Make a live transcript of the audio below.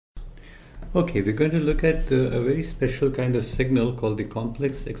Okay, we're going to look at a very special kind of signal called the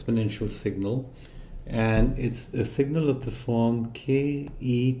complex exponential signal. And it's a signal of the form k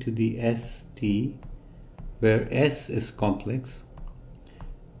e to the st, where s is complex,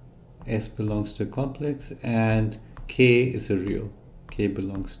 s belongs to a complex, and k is a real, k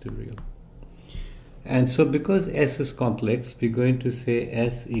belongs to real. And so because s is complex, we're going to say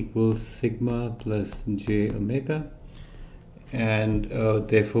s equals sigma plus j omega. And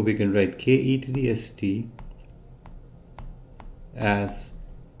therefore we can write k e to the st as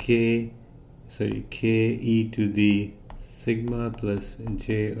k e to the sigma plus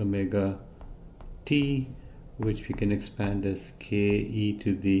j omega t, which we can expand as k e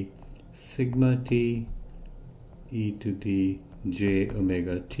to the sigma t e to the j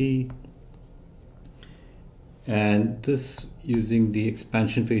omega t. And this, using the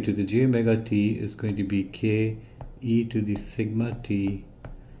expansion for e to the j omega t, is going to be k e to the sigma t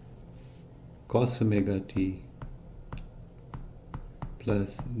cos omega t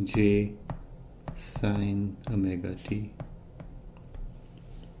plus j sine omega t.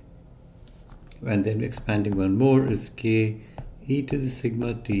 And then expanding one more is k e to the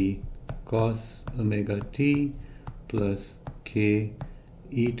sigma t cos omega t plus k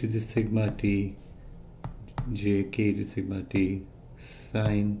e to the sigma t j k to the sigma t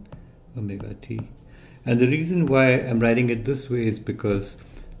sine omega t. And the reason why I'm writing it this way is because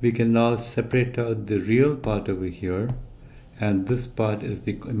we can now separate out the real part over here, and this part is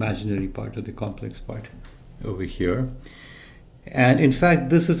the imaginary part, or the complex part over here. And in fact,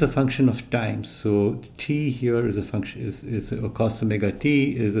 this is a function of time. So t here is a function, is a cos omega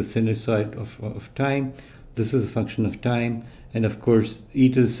t is a sinusoid of time. This is a function of time. And of course, e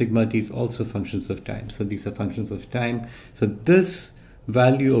to the sigma t is also functions of time. So these are functions of time. So this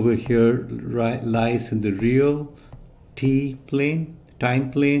value over here lies in the real t plane, time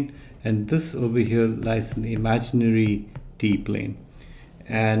plane, and this over here lies in the imaginary t plane.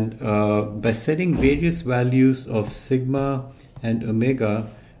 And by setting various values of sigma and omega,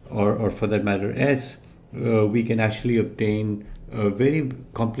 or for that matter s, we can actually obtain a very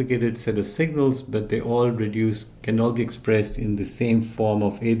complicated set of signals, but they all can all be expressed in the same form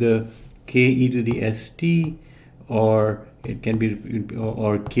of either k e to the st, or it can be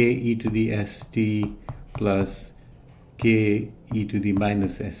k e to the st plus k e to the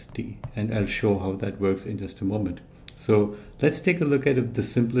minus st, and I'll show how that works in just a moment. So let's take a look at the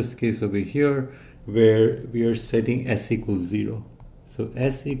simplest case over here, where we are setting s equals 0. So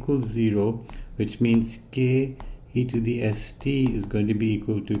s equals 0, which means k e to the st is going to be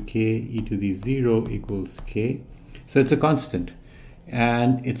equal to k e to the 0 equals k. So it's a constant,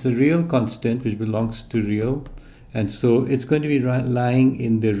 and it's a real constant which belongs to real. And so it's going to be lying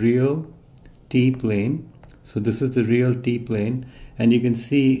in the real t plane. So this is the real t plane, and you can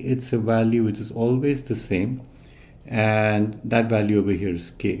see it's a value which is always the same, and that value over here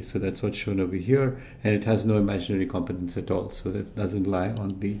is k. So that's what's shown over here, and it has no imaginary components at all. So that doesn't lie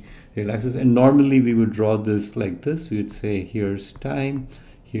on the real axis. And normally we would draw this like this. We would say here's time,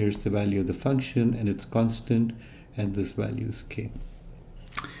 here's the value of the function, and it's constant, and this value is k.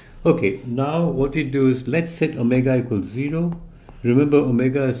 Okay, now what we do is let's set omega equals 0. Remember,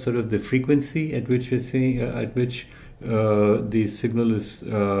 omega is sort of the frequency at which we're saying the signal is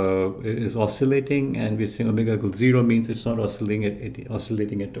oscillating, and we're saying omega equals 0 means it's not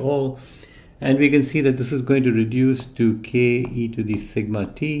oscillating at all. And we can see that this is going to reduce to k e to the sigma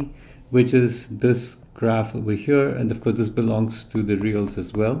t, which is this graph over here, and of course this belongs to the reals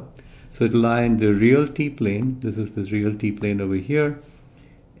as well. So it'll lie in the real t plane. This is this real t plane over here.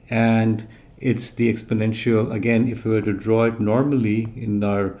 And it's the exponential. Again, if we were to draw it normally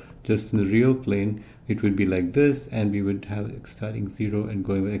just in the real plane, it would be like this, and we would have starting 0 and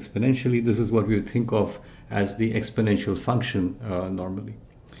going exponentially. This is what we would think of as the exponential function normally.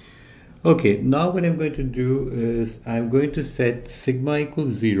 Okay, now what I'm going to do is I'm going to set sigma equals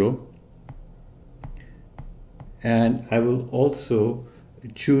 0, and I will also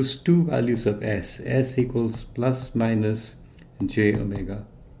choose two values of s equals plus minus j omega.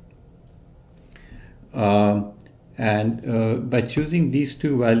 By choosing these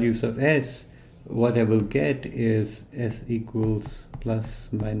two values of s, what I will get is s equals plus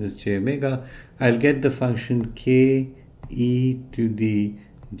minus j omega. I'll get the function k e to the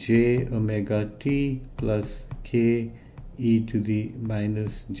j omega t plus k e to the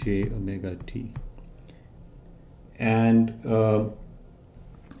minus j omega t. And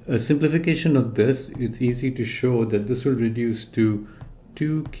a simplification of this, it's easy to show that this will reduce to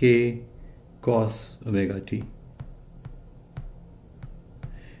 2k cos omega t.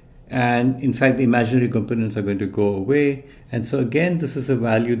 And in fact, the imaginary components are going to go away, And so again, this is a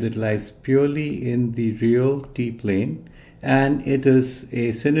value that lies purely in the real t-plane, and it is a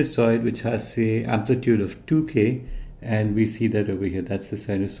sinusoid which has a amplitude of 2k, and we see that over here. That's the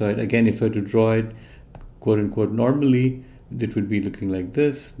sinusoid. Again, if I were to draw it quote unquote normally, it would be looking like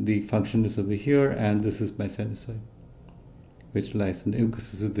this. The function is over here, and this is my sinusoid, which lies in,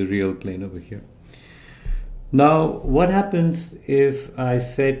 because this is the real plane over here. Now, what happens if I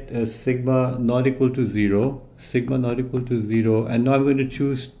set sigma not equal to 0, sigma not equal to 0, and now I'm going to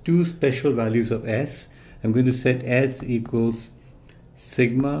choose two special values of s. I'm going to set s equals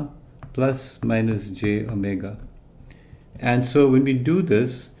sigma plus minus j omega. And so when we do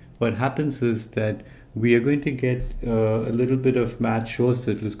this, what happens is that we are going to get a little bit of math shows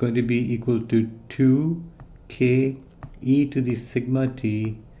that it's going to be equal to 2k e to the sigma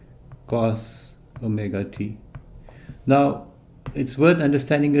t cos omega t. Now, it's worth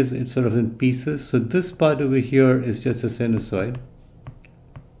understanding is it's sort of in pieces. So this part over here is just a sinusoid.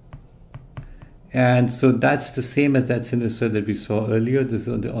 And so that's the same as that sinusoid that we saw earlier. This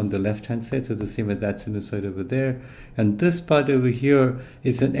is on the left-hand side, so the same as that sinusoid over there. And this part over here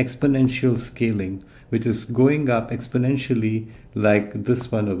is an exponential scaling, which is going up exponentially like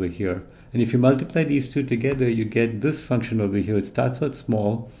this one over here. And if you multiply these two together, you get this function over here. It starts out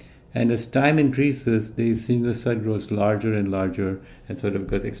small, and as time increases, the sinusoid grows larger and larger and sort of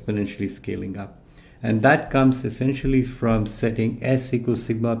goes exponentially scaling up. And that comes essentially from setting s equals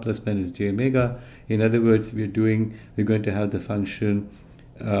sigma plus minus j omega. In other words, we're going to have the function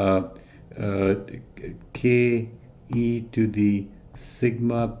k e to the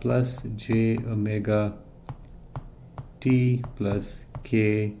sigma plus j omega t plus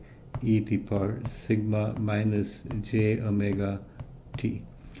k e to the power sigma minus j omega t.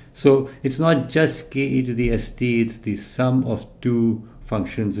 So it's not just k e to the st, it's the sum of two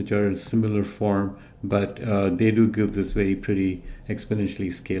functions which are in similar form, but they do give this very pretty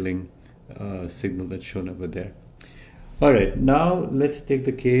exponentially scaling signal that's shown over there. All right, now let's take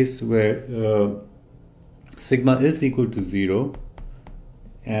the case where sigma is equal to 0,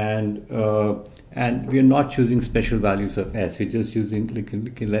 and we're not choosing special values of s. We're just using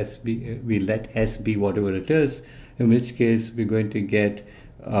we let s be whatever it is, in which case we're going to get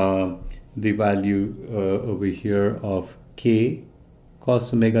the value over here of k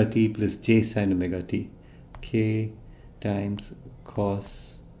cos omega t plus j sin omega t. K times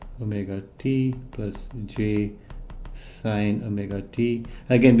cos omega t plus j sin omega t.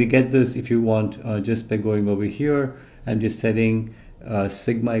 Again, we get this, if you want, just by going over here and just setting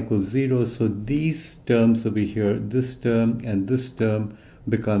sigma equals 0. So these terms over here, this term and this term,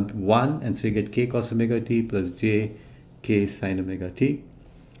 become 1, and so you get k cos omega t plus j k sin omega t.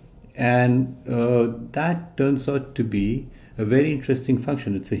 And that turns out to be a very interesting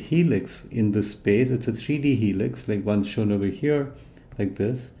function. It's a helix in this space. It's a 3D helix, like one shown over here, like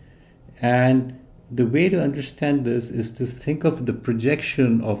this. And the way to understand this is to think of the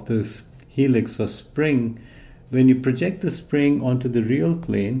projection of this helix or spring. When you project the spring onto the real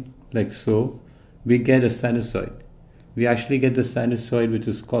plane, like so, we get a sinusoid. We actually get the sinusoid, which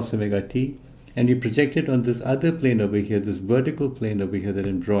is cos omega t. And you project it on this other plane over here, this vertical plane over here that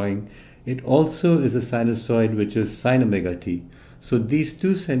I'm drawing. It also is a sinusoid, which is sin omega t. So these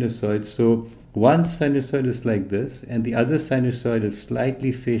two sinusoids, so one sinusoid is like this, and the other sinusoid is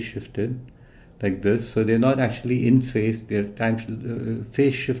slightly phase shifted, like this. So they're not actually in phase, they're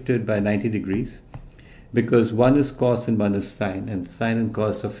phase shifted by 90 degrees, because one is cos and one is sin, and sin and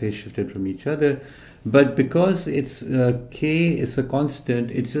cos are phase shifted from each other. But because it's k is a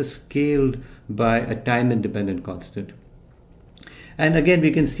constant, it's just scaled by a time-independent constant. And again, we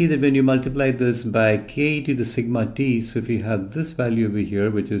can see that when you multiply this by k to the sigma t, so if you have this value over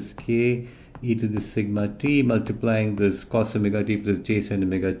here, which is k e to the sigma t multiplying this cos omega t plus j sin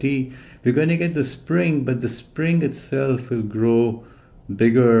omega t, we're going to get the spring, but the spring itself will grow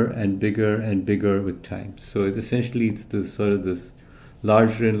bigger and bigger and bigger with time. So essentially it's this sort of this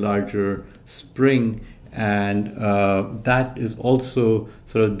larger and larger spring, and that is also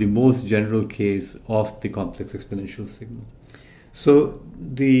sort of the most general case of the complex exponential signal. So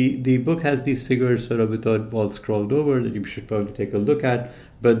the book has these figures sort of without all scrolled over that you should probably take a look at,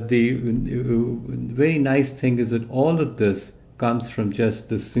 but the very nice thing is that all of this comes from just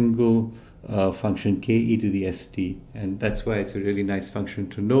the single function k e to the st, and that's why it's a really nice function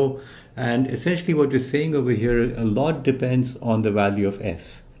to know. And essentially what we're saying over here, a lot depends on the value of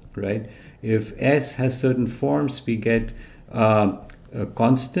s, right? If s has certain forms, we get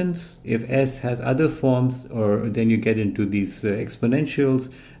constants. If S has other forms, or then you get into these exponentials.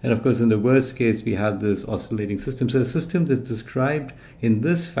 And of course, in the worst case, we have this oscillating system. So a system that's described in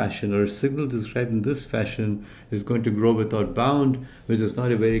this fashion, or a signal described in this fashion, is going to grow without bound, which is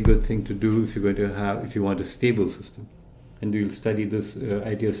not a very good thing to do if you're going to have, if you want a stable system. And we'll study this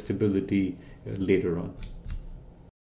idea of stability later on.